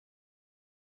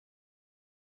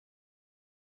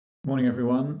Morning,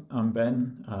 everyone. I'm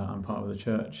Ben. I'm part of the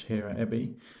church here at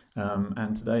Ebby,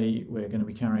 and today we're going to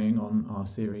be carrying on our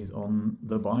series on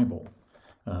the Bible.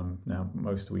 Now,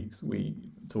 most weeks we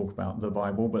talk about the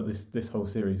Bible, but this whole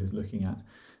series is looking at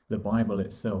the Bible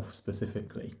itself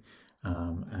specifically.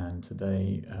 And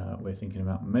today we're thinking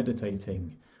about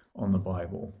meditating on the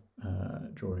Bible,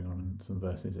 drawing on some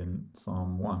verses in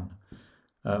Psalm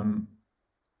 1.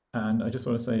 And I just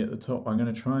want to say at the top, I'm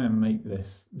going to try and make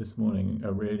this morning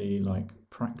a really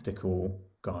practical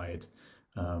guide,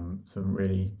 some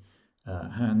really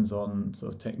hands-on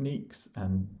sort of techniques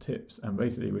and tips. And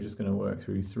basically, we're just going to work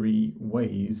through 3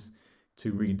 ways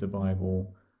to read the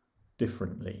Bible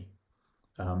differently.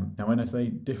 Now, when I say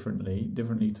differently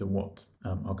to what?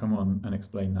 I'll come on and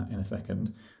explain that in a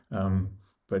second.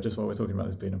 But just while we're talking about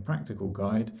this being a practical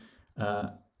guide, a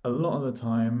lot of the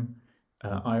time,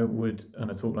 I would,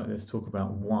 in a talk like this, talk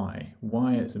about why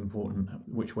it's important,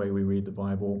 which way we read the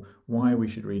Bible, why we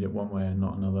should read it one way and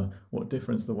not another, what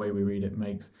difference the way we read it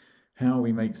makes, how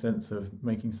we make sense of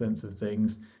making sense of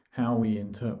things, how we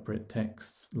interpret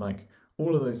texts.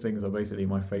 All of those things are basically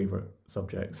my favorite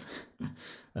subjects.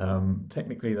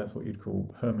 Technically, that's what you'd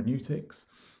call hermeneutics.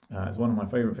 It's one of my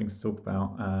favorite things to talk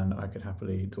about, and I could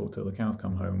happily talk till the cows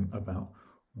come home about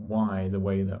why the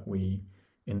way that we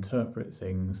interpret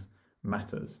things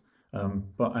matters.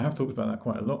 But I have talked about that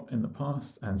quite a lot in the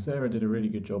past, and Sarah did a really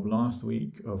good job last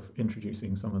week of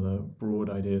introducing some of the broad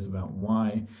ideas about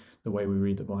why the way we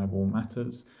read the Bible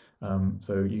matters.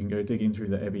 So you can go digging through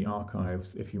the Ebby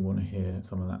archives if you want to hear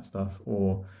some of that stuff,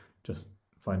 or just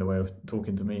find a way of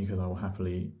talking to me, because I will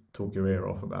happily talk your ear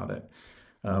off about it.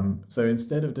 So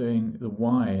instead of doing the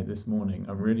why this morning,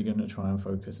 I'm really going to try and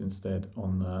focus instead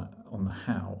on the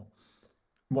how.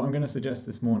 What I'm going to suggest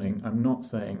this morning, I'm not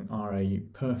saying are a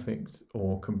perfect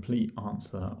or complete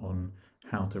answer on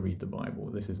how to read the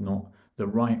Bible. This is not the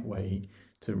right way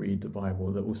to read the Bible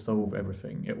that will solve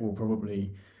everything. It will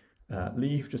probably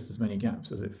leave just as many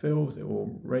gaps as it fills. It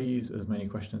will raise as many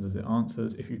questions as it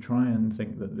answers. If you try and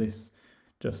think that this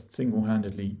just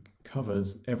single-handedly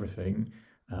covers everything,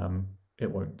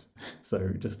 it won't.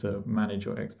 So just to manage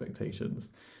your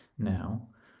expectations now.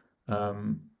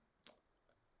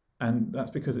 And that's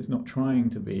because it's not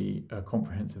trying to be a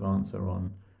comprehensive answer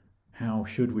on how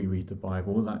should we read the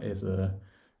Bible. That is an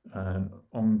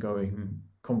ongoing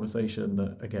conversation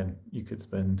that, again, you could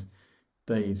spend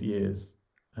days, years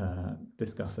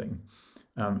discussing.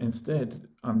 Instead,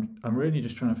 I'm really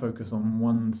just trying to focus on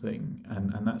one thing,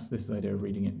 and that's this idea of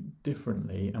reading it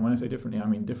differently. And when I say differently, I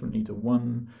mean differently to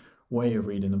one way of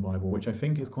reading the Bible, which I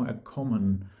think is quite a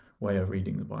common way of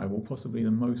reading the Bible, possibly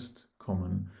the most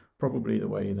common, probably the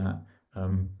way that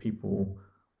people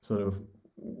sort of,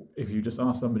 if you just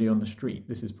ask somebody on the street,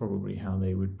 this is probably how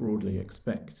they would broadly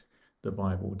expect the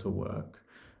Bible to work.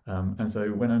 And so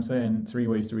when I'm saying 3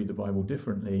 ways to read the Bible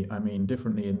differently, I mean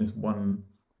differently in this one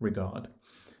regard.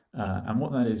 And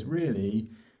what that is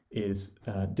really is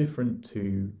different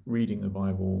to reading the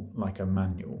Bible like a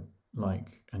manual,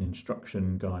 like an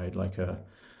instruction guide, like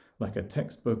a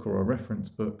textbook or a reference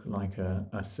book, like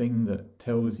a thing that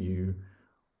tells you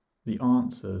the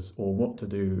answers or what to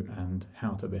do and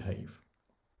how to behave.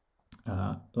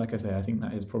 Like I say, I think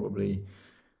that is probably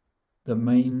the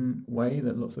main way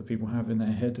that lots of people have in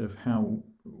their head of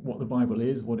what the Bible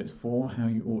is, what it's for, how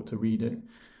you ought to read it.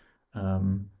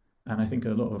 And I think a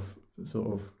lot of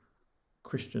sort of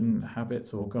Christian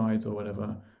habits or guides or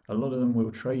whatever, a lot of them will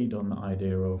trade on the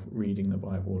idea of reading the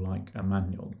Bible like a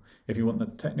manual. If you want the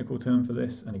technical term for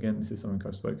this, and again, this is something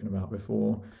I've spoken about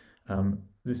before,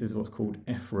 this is what's called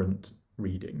efferent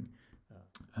reading.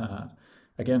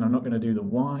 Again, I'm not going to do the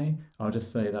why. I'll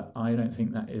just say that I don't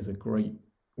think that is a great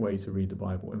way to read the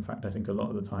Bible. In fact, I think a lot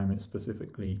of the time it's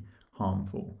specifically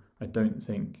harmful. I don't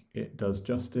think it does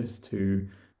justice to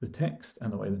the text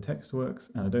and the way the text works,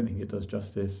 and I don't think it does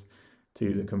justice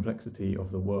to the complexity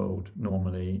of the world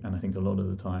normally. And I think a lot of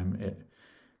the time it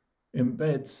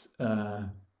embeds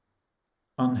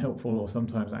unhelpful or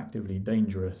sometimes actively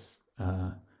dangerous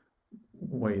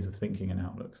ways of thinking and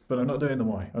outlooks. But I'm not doing the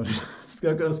why. I've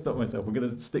got to stop myself. We're going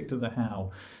to stick to the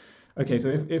how. Okay, so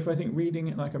if I think reading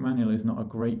it like a manual is not a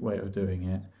great way of doing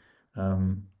it,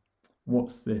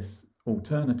 what's this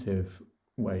alternative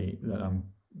way that I'm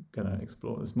going to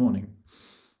explore this morning?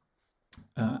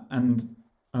 And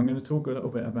I'm going to talk a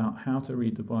little bit about how to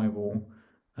read the Bible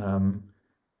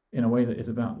in a way that is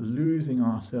about losing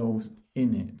ourselves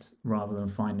in it rather than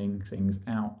finding things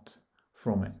out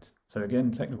from it. So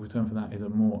again, technical term for that is a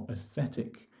more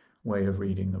aesthetic way of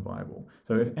reading the Bible.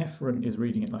 So if efferent is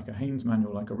reading it like a Haynes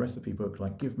manual, like a recipe book,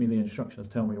 like give me the instructions,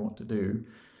 tell me what to do,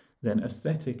 then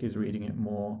aesthetic is reading it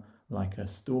more like a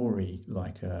story,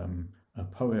 like a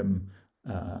poem,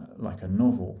 like a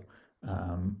novel,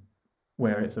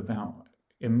 where it's about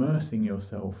immersing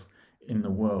yourself in the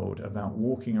world, about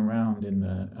walking around in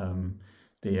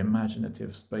the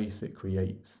imaginative space it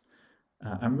creates.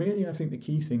 And really, I think the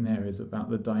key thing there is about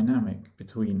the dynamic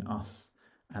between us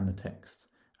and the text.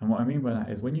 And what I mean by that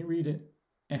is when you read it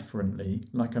efferently,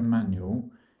 like a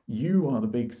manual, you are the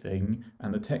big thing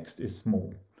and the text is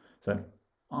small. So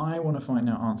I want to find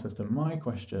out answers to my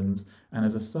questions, and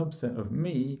as a subset of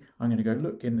me, I'm going to go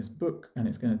look in this book and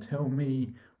it's going to tell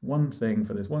me one thing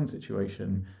for this one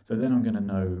situation. So then I'm going to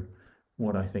know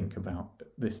what I think about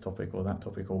this topic or that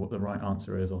topic, or what the right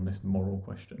answer is on this moral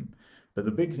question. But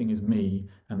the big thing is me,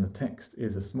 and the text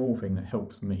is a small thing that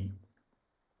helps me.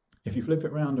 If you flip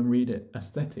it around and read it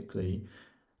aesthetically,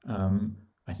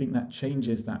 I think that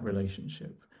changes that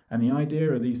relationship. And the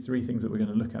idea of these three things that we're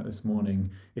going to look at this morning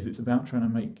is it's about trying to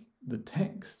make the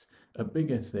text a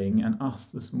bigger thing and us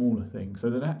the smaller thing, so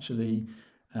that actually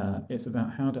it's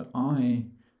about how do I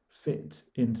fit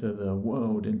into the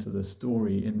world, into the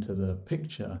story, into the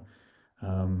picture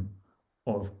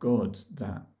of God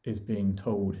that is being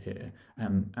told here,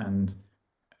 and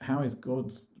how is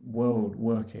God's world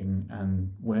working,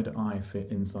 and where do I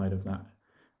fit inside of that?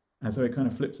 And so it kind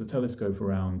of flips the telescope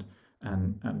around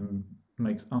and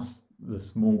makes us the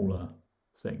smaller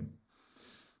thing.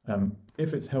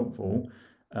 If it's helpful,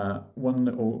 one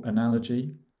little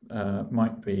analogy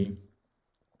might be,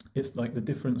 it's like the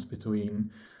difference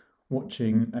between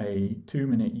watching a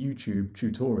 2-minute YouTube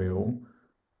tutorial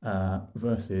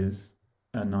versus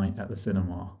a night at the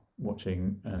cinema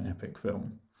watching an epic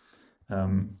film.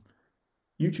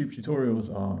 YouTube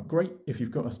tutorials are great if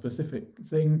you've got a specific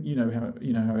thing, you know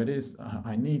how it is.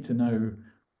 I need to know,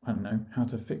 I don't know, how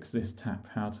to fix this tap,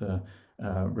 how to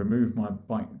remove my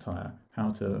bike tire,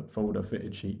 how to fold a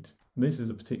fitted sheet. This is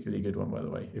a particularly good one, by the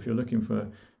way. If you're looking for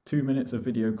 2 minutes of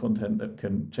video content that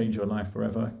can change your life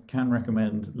forever, can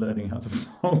recommend learning how to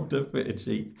fold a fitted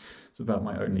sheet. It's about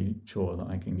my only chore that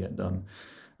I can get done.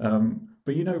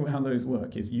 But you know how those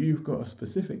work is you've got a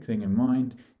specific thing in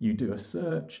mind, you do a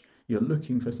search, you're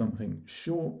looking for something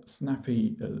short,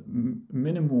 snappy,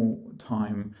 minimal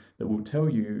time that will tell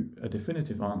you a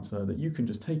definitive answer that you can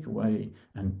just take away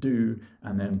and do,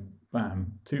 and then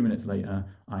bam, 2 minutes later,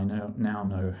 I now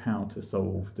know how to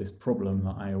solve this problem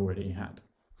that I already had.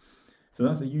 So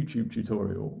that's a YouTube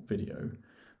tutorial video,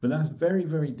 but that's very,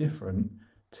 very different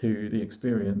to the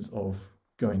experience of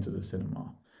going to the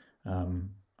cinema.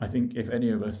 I think if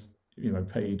any of us,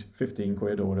 paid 15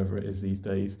 quid or whatever it is these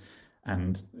days,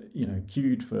 and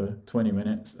queued for 20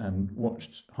 minutes and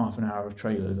watched half an hour of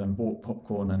trailers and bought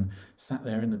popcorn and sat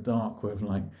there in the dark with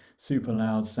like super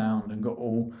loud sound and got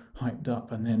all hyped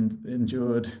up, and then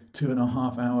endured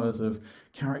 2.5 hours of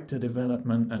character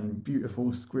development and beautiful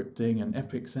scripting and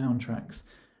epic soundtracks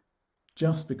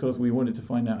just because we wanted to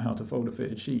find out how to fold a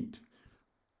fitted sheet.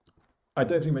 I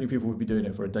don't think many people would be doing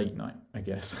it for a date night, I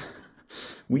guess.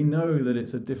 We know that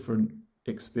it's a different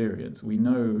experience. We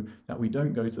know that we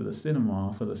don't go to the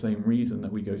cinema for the same reason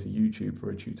that we go to YouTube for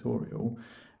a tutorial,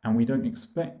 and we don't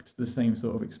expect the same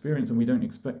sort of experience, and we don't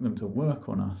expect them to work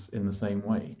on us in the same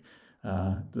way.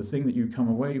 The thing that you come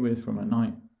away with from a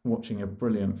night watching a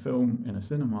brilliant film in a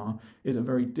cinema is a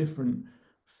very different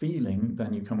feeling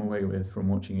than you come away with from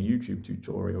watching a YouTube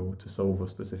tutorial to solve a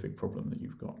specific problem that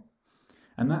you've got.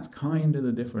 And that's kind of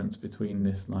the difference between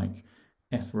this like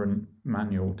efferent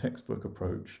manual textbook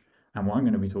approach and what I'm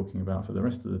going to be talking about for the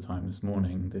rest of the time this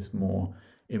morning, this more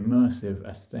immersive,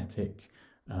 aesthetic,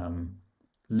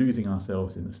 losing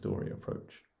ourselves in the story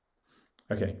approach.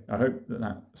 Okay, I hope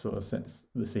that sort of sets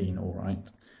the scene all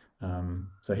right.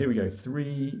 So here we go,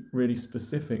 3 really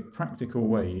specific practical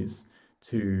ways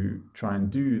to try and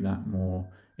do that more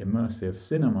immersive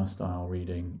cinema style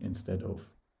reading instead of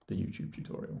the YouTube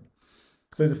tutorial.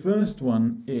 So the first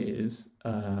one is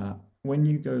when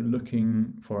you go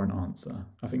looking for an answer.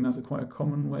 I think that's quite a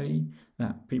common way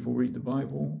that people read the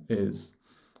Bible is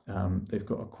they've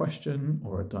got a question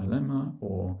or a dilemma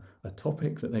or a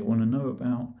topic that they want to know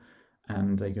about,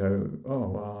 and they go,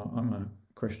 oh, I'm a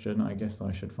Christian, I guess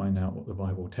I should find out what the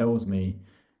Bible tells me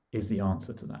is the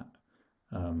answer to that.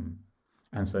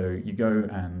 And so you go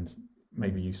and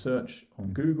maybe you search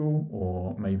on Google,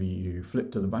 or maybe you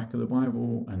flip to the back of the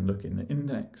Bible and look in the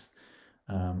index,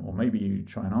 or maybe you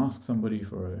try and ask somebody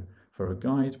for a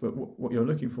guide. But what you're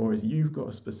looking for is you've got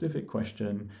a specific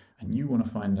question and you want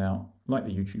to find out, like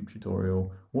the YouTube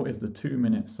tutorial, what is the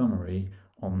 2-minute summary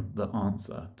on the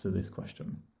answer to this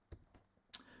question.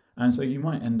 And so you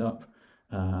might end up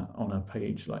on a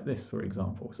page like this, for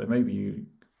example. So maybe you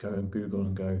go and Google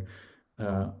and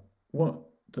go, what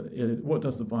what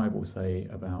does the Bible say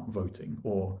about voting?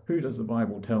 Or who does the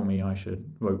Bible tell me I should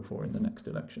vote for in the next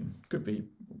election? Could be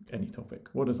any topic.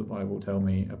 What does the Bible tell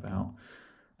me about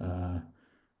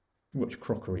which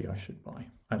crockery I should buy?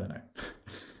 I don't know.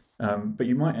 But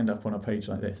you might end up on a page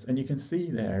like this, and you can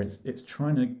see there it's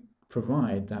trying to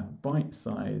provide that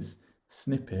bite-sized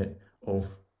snippet of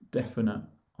definite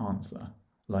answer,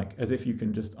 like as if you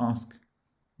can just ask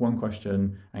one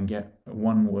question and get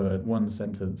one word, one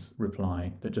sentence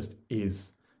reply that just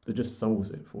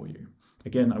solves it for you.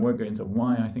 Again, I won't go into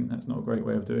why I think that's not a great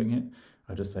way of doing it.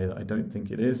 I'll just say that I don't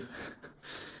think it is.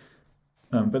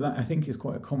 But that, I think, is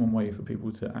quite a common way for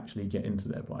people to actually get into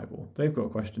their Bible. They've got a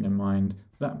question in mind.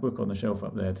 That book on the shelf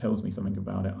up there tells me something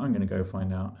about it. I'm going to go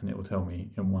find out, and it will tell me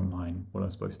in one line what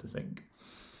I'm supposed to think.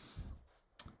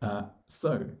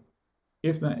 So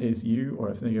if that is you, or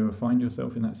if you ever find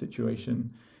yourself in that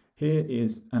situation, here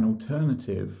is an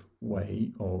alternative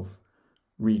way of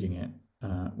reading it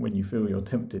when you feel you're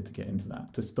tempted to get into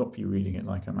that, to stop you reading it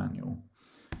like a manual.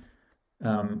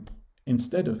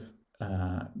 Instead of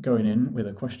going in with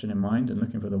a question in mind and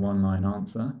looking for the one-line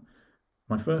answer,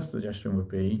 my first suggestion would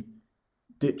be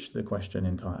ditch the question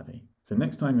entirely. So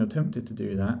next time you're tempted to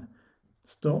do that,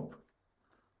 stop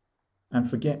and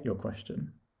forget your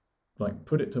question. Like,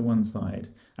 put it to one side,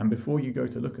 and before you go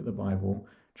to look at the Bible,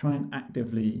 try and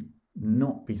actively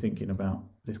not be thinking about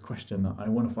this question that I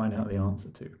want to find out the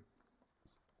answer to.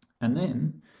 And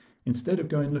then, instead of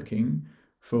going looking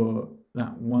for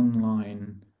that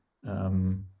one-line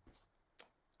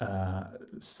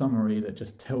summary that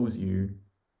just tells you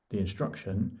the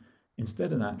instruction,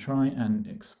 instead of that, try and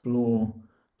explore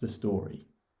the story.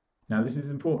 Now, this is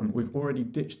important. We've already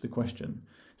ditched the question.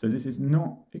 So this is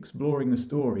not exploring the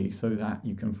story so that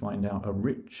you can find out a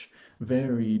rich,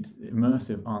 varied,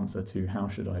 immersive answer to how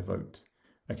should I vote.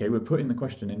 Okay, we're putting the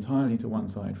question entirely to one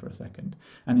side for a second.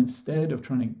 And instead of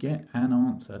trying to get an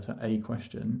answer to a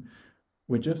question,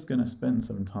 we're just going to spend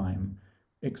some time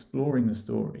exploring the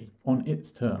story on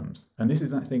its terms. And this is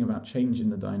that thing about changing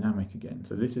the dynamic again.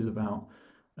 So this is about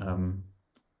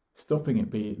stopping it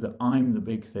be that I'm the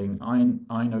big thing,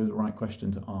 I know the right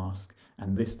question to ask,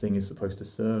 and this thing is supposed to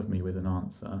serve me with an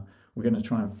answer. We're going to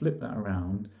try and flip that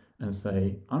around and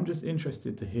say, I'm just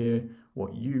interested to hear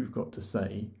what you've got to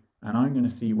say, and I'm going to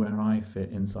see where I fit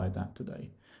inside that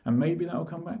today. And maybe that'll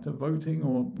come back to voting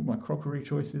or my crockery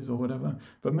choices or whatever,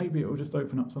 but maybe it will just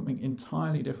open up something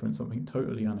entirely different, something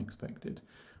totally unexpected.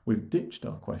 We've ditched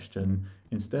our question.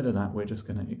 Instead of that, we're just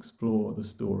going to explore the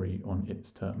story on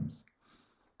its terms.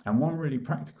 And one really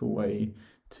practical way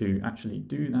to actually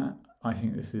do that, I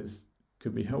think this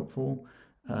could be helpful,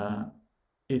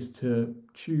 is to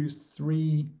choose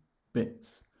 3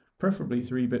 bits, preferably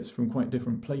 3 bits from quite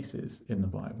different places in the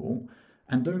Bible,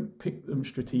 and don't pick them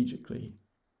strategically.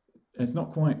 It's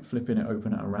not quite flipping it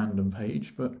open at a random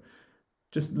page, but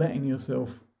just letting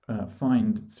yourself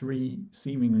find 3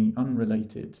 seemingly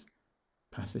unrelated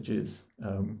passages.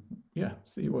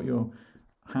 See what your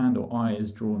hand or eye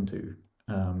is drawn to.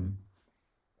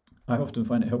 I often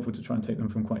find it helpful to try and take them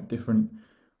from quite different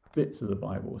bits of the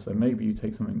Bible. So maybe you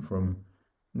take something from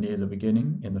near the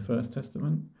beginning in the First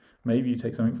Testament. Maybe you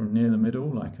take something from near the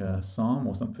middle, like a Psalm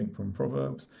or something from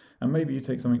Proverbs. And maybe you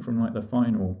take something from like the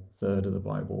final third of the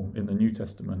Bible in the New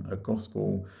Testament, a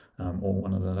gospel or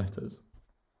one of the letters.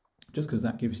 Just because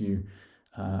that gives you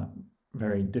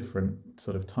very different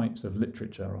sort of types of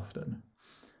literature often.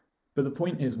 But the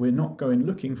point is, we're not going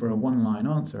looking for a one-line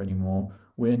answer anymore.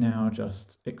 We're now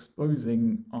just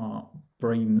exposing our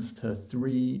brains to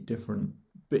 3 different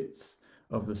bits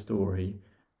of the story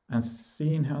and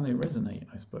seeing how they resonate,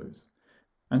 I suppose.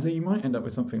 And so you might end up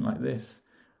with something like this.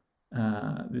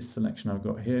 This selection I've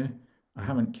got here, I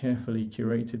haven't carefully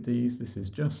curated these. This is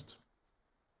just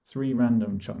 3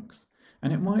 random chunks.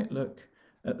 And it might look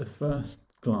at the first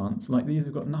glance like these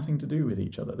have got nothing to do with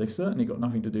each other. They've certainly got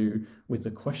nothing to do with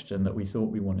the question that we thought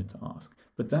we wanted to ask.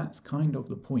 But that's kind of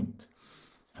the point.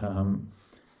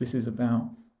 This is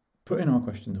about putting our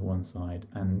question to one side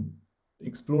and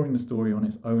exploring the story on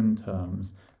its own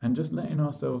terms and just letting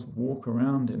ourselves walk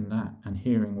around in that and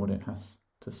hearing what it has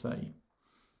to say.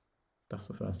 That's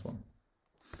the first one.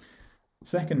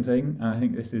 Second thing, and I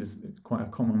think this is quite a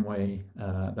common way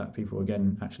that people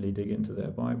again actually dig into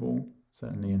their Bible,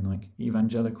 certainly in like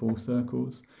evangelical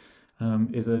circles,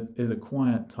 is a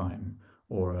quiet time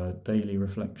or a daily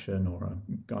reflection or a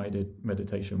guided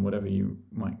meditation, whatever you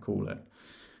might call it.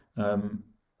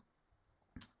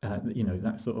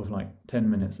 That sort of like 10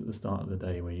 minutes at the start of the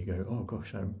day where you go, oh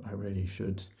gosh, I really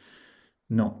should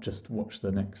not just watch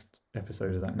the next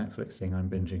episode of that Netflix thing I'm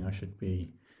binging. I should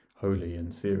be holy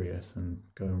and serious and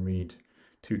go and read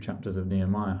 2 chapters of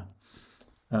Nehemiah.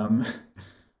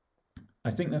 I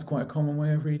think that's quite a common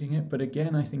way of reading it, but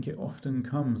again, I think it often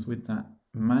comes with that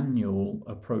manual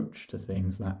approach to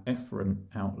things, that efferent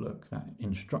outlook, that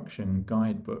instruction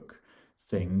guidebook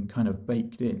thing kind of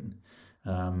baked in.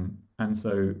 And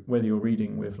so whether you're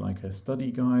reading with like a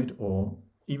study guide, or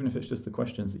even if it's just the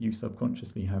questions that you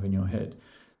subconsciously have in your head,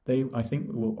 they, I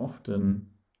think, will often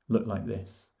look like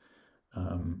this.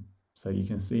 So you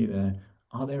can see there,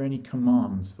 are there any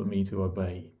commands for me to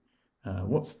obey?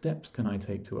 What steps can I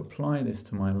take to apply this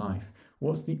to my life?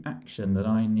 What's the action that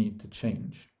I need to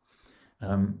change?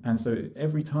 And so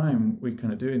every time we're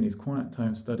kind of doing these quiet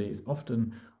time studies,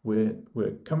 often we're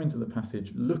coming to the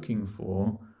passage looking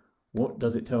for, what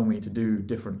does it tell me to do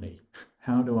differently?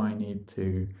 How do I need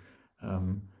to,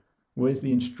 where's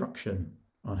the instruction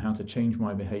on how to change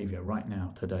my behavior right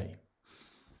now, today?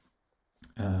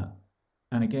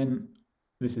 And again,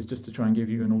 this is just to try and give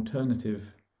you an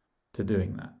alternative to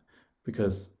doing that,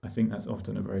 because I think that's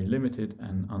often a very limited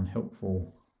and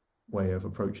unhelpful way of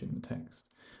approaching the text.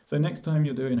 So next time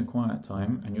you're doing a quiet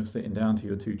time and you're sitting down to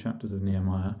your 2 chapters of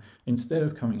Nehemiah, instead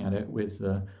of coming at it with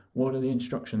what are the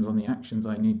instructions on the actions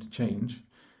I need to change,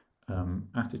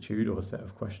 attitude or set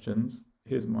of questions,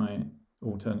 here's my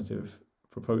alternative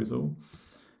proposal.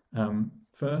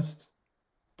 First,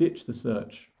 ditch the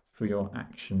search for your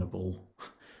actionable.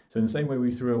 So in the same way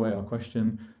we threw away our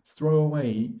question, throw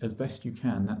away as best you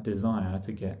can that desire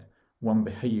to get one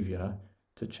behavior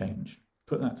to change.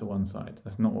 Put that to one side.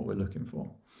 That's not what we're looking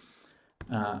for.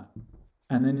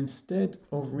 And then instead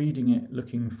of reading it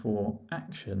looking for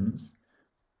actions,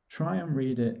 try and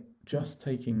read it just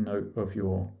taking note of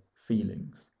your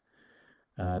feelings.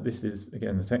 This is,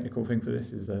 again, the technical thing for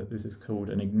this is called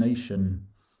an Ignatian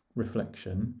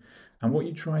reflection. And what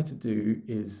you try to do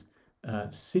is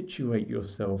situate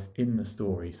yourself in the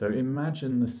story. So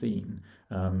imagine the scene.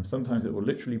 Sometimes it will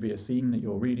literally be a scene that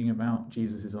you're reading about.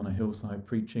 Jesus is on a hillside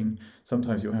preaching.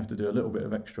 Sometimes you'll have to do a little bit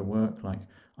of extra work, like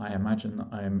I imagine that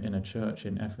I am in a church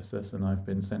in Ephesus and I've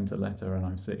been sent a letter and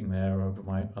I'm sitting there over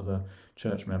my other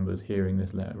church members hearing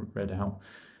this letter read out.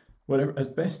 Whatever, as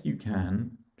best you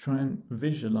can, try and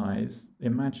visualize,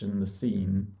 imagine the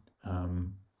scene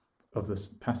of this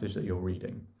passage that you're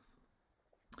reading.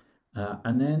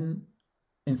 And then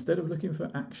instead of looking for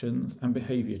actions and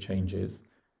behavior changes,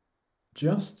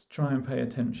 just try and pay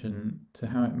attention to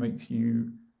how it makes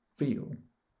you feel.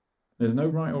 There's no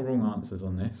right or wrong answers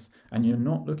on this, and you're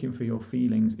not looking for your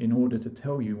feelings in order to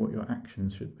tell you what your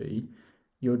actions should be.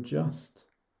 You're just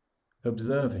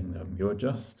observing them. You're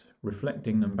just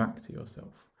reflecting them back to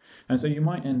yourself. And so you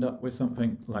might end up with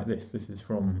something like this. This is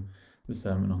from the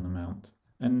Sermon on the Mount.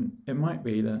 And it might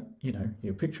be that,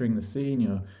 you're picturing the scene,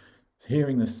 you're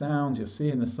hearing the sounds, you're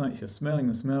seeing the sights, you're smelling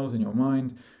the smells in your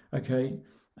mind. Okay,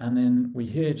 and then we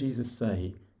hear Jesus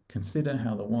say, consider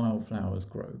how the wildflowers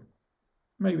grow.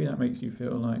 Maybe that makes you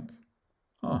feel like,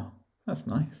 oh, that's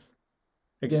nice.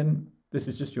 Again, this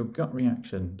is just your gut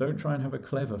reaction. Don't try and have a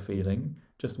clever feeling.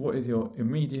 Just what is your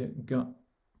immediate gut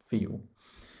feel?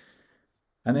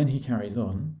 And then he carries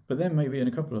on. But then maybe in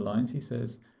a couple of lines he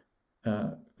says,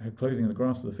 closing the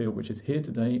grass of the field, which is here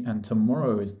today and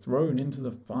tomorrow is thrown into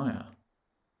the fire.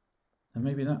 And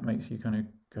maybe that makes you kind of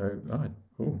go,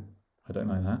 I don't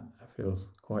like that. That feels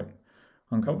quite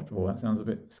uncomfortable. That sounds a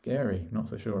bit scary. Not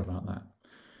so sure about that.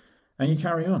 And you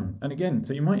carry on. And again,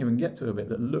 so you might even get to a bit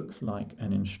that looks like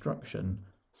an instruction.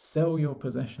 Sell your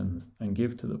possessions and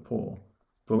give to the poor.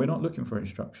 But we're not looking for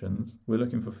instructions. We're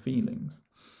looking for feelings.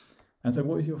 And so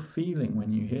what is your feeling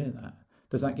when you hear that?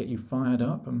 Does that get you fired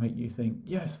up and make you think,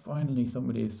 yes, finally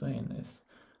somebody is saying this?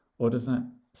 Or does that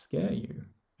scare you?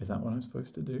 Is that what I'm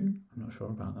supposed to do? I'm not sure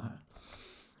about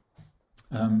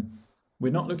that.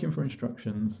 We're not looking for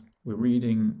instructions. We're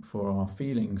reading for our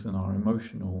feelings and our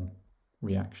emotional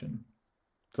reaction.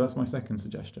 So that's my second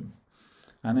suggestion.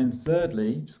 And then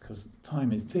thirdly, just because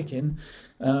time is ticking,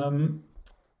 home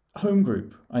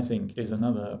group, I think, is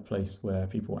another place where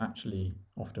people actually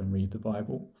often read the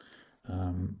Bible.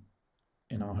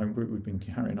 In our home group, we've been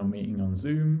carrying on meeting on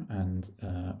Zoom and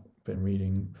been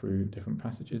reading through different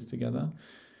passages together.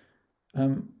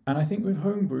 And I think with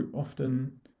home group,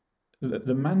 often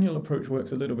the manual approach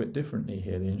works a little bit differently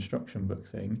here, the instruction book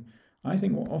thing. I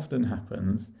think what often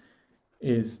happens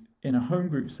is in a home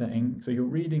group setting, so you're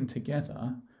reading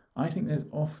together, I think there's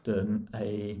often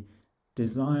a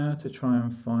desire to try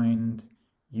and find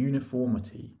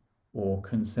uniformity or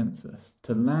consensus,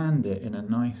 to land it in a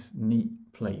nice, neat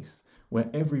place where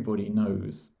everybody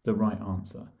knows the right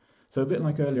answer. So a bit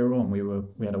like earlier on,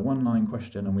 we had a one-line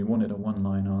question and we wanted a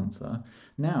one-line answer.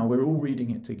 Now we're all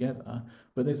reading it together,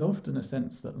 but there's often a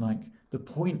sense that the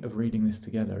point of reading this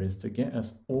together is to get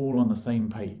us all on the same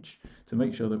page, to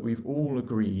make sure that we've all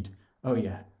agreed, oh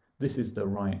yeah, this is the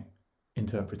right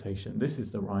interpretation, this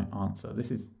is the right answer,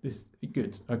 this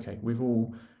good, okay, we've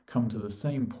all come to the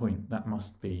same point, that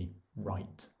must be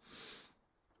right.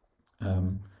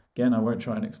 Again, I won't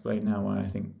try and explain now why I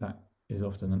think that is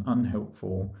often an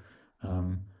unhelpful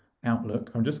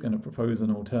outlook. I'm just going to propose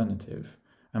an alternative.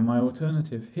 And my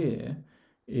alternative here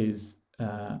is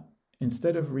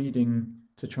instead of reading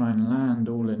to try and land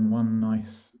all in one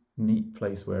nice, neat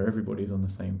place where everybody's on the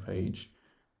same page,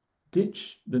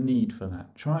 ditch the need for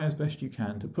that. Try as best you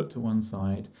can to put to one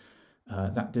side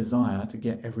that desire to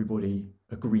get everybody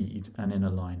agreed and in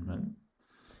alignment.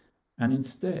 And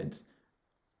instead,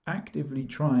 actively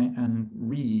try and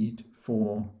read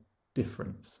for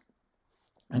difference.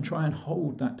 And try and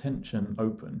hold that tension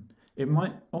open. It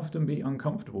might often be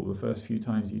uncomfortable the first few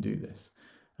times you do this.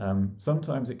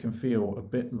 Sometimes it can feel a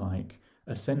bit like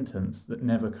a sentence that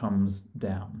never comes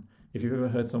down. If you've ever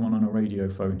heard someone on a radio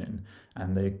phone in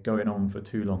and they're going on for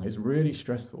too long, it's really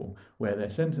stressful where their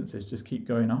sentences just keep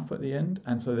going up at the end.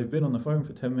 And so they've been on the phone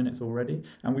for 10 minutes already.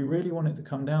 And we really want it to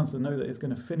come down to know that it's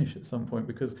going to finish at some point,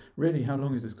 because really, how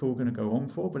long is this call going to go on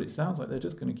for? But it sounds like they're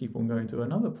just going to keep on going to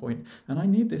another point. And I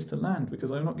need this to land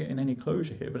because I'm not getting any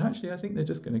closure here. But actually, I think they're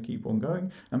just going to keep on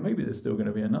going. And maybe there's still going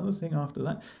to be another thing after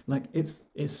that. Like, it's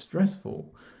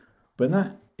stressful. But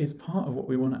that is part of what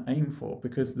we want to aim for,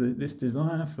 because this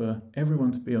desire for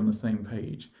everyone to be on the same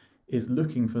page is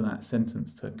looking for that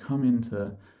sentence to come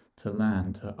into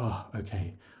land, to, oh,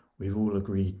 okay, we've all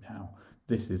agreed now,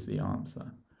 this is the answer.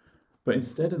 But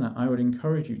instead of that, I would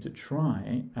encourage you to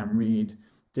try and read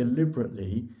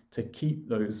deliberately, to keep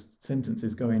those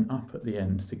sentences going up at the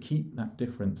end, to keep that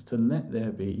difference, to let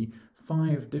there be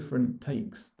 5 different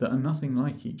takes that are nothing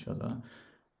like each other,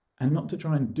 and not to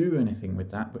try and do anything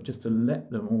with that, but just to let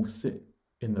them all sit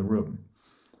in the room.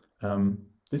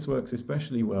 This works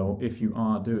especially well if you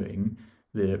are doing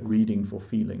the reading for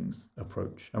feelings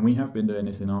approach. And we have been doing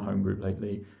this in our home group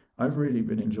lately. I've really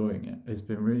been enjoying it. It's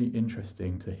been really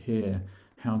interesting to hear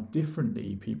how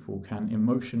differently people can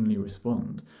emotionally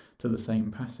respond to the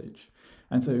same passage.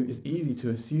 And so it's easy to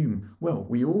assume, well,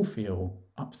 we all feel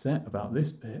upset about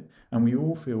this bit and we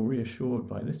all feel reassured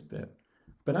by this bit.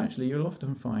 But actually, you'll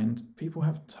often find people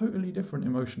have totally different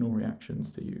emotional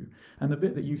reactions to you. And the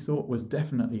bit that you thought was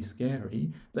definitely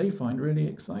scary, they find really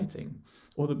exciting.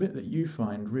 Or the bit that you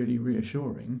find really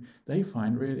reassuring, they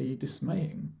find really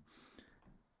dismaying.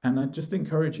 And I just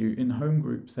encourage you, in home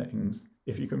group settings,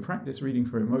 if you can practice reading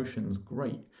for emotions,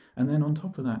 great. And then on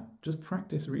top of that, just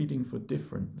practice reading for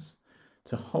difference,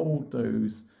 to hold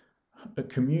those, a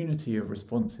community of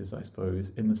responses, I suppose,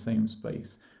 in the same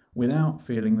space, without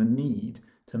feeling the need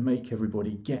to make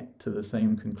everybody get to the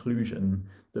same conclusion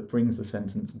that brings the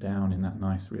sentence down in that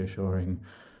nice, reassuring,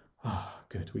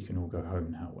 good, we can all go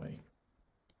home now way.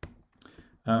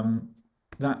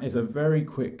 That is a very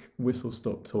quick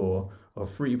whistle-stop tour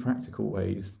of 3 practical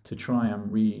ways to try and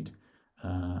read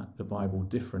the Bible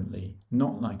differently,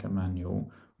 not like a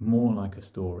manual, more like a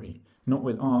story. Not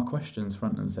with our questions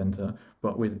front and centre,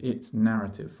 but with its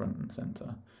narrative front and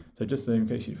centre. So just so in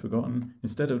case you've forgotten,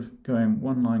 instead of going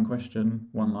 1-line question,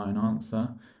 1-line answer,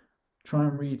 try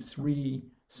and read 3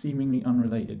 seemingly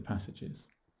unrelated passages.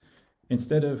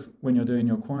 Instead of, when you're doing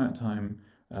your quiet time,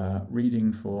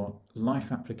 reading for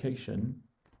life application,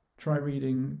 try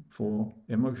reading for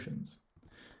emotions.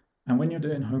 And when you're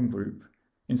doing home group,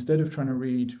 instead of trying to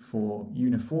read for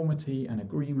uniformity and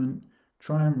agreement,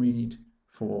 try and read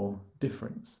for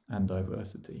difference and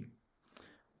diversity.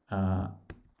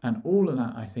 And all of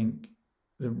that, I think,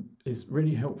 is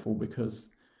really helpful, because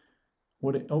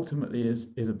what it ultimately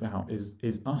is about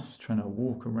is us trying to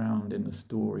walk around in the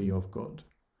story of God.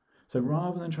 So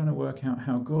rather than trying to work out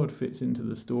how God fits into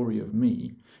the story of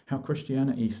me, how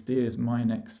Christianity steers my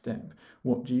next step,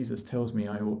 what Jesus tells me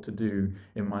I ought to do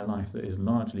in my life that is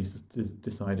largely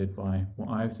decided by what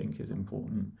I think is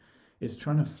important, it's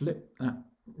trying to flip that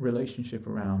relationship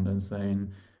around and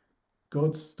saying,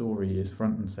 God's story is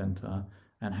front and center,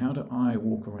 and how do I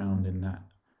walk around in that?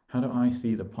 How do I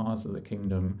see the paths of the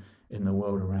kingdom in the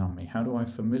world around me? How do I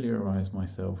familiarize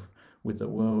myself with the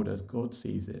world as God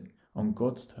sees it, on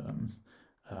God's terms,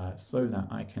 so that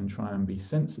I can try and be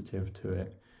sensitive to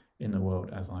it in the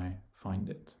world as I find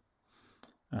it?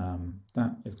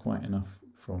 That is quite enough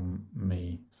from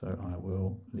me, so I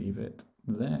will leave it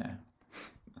there.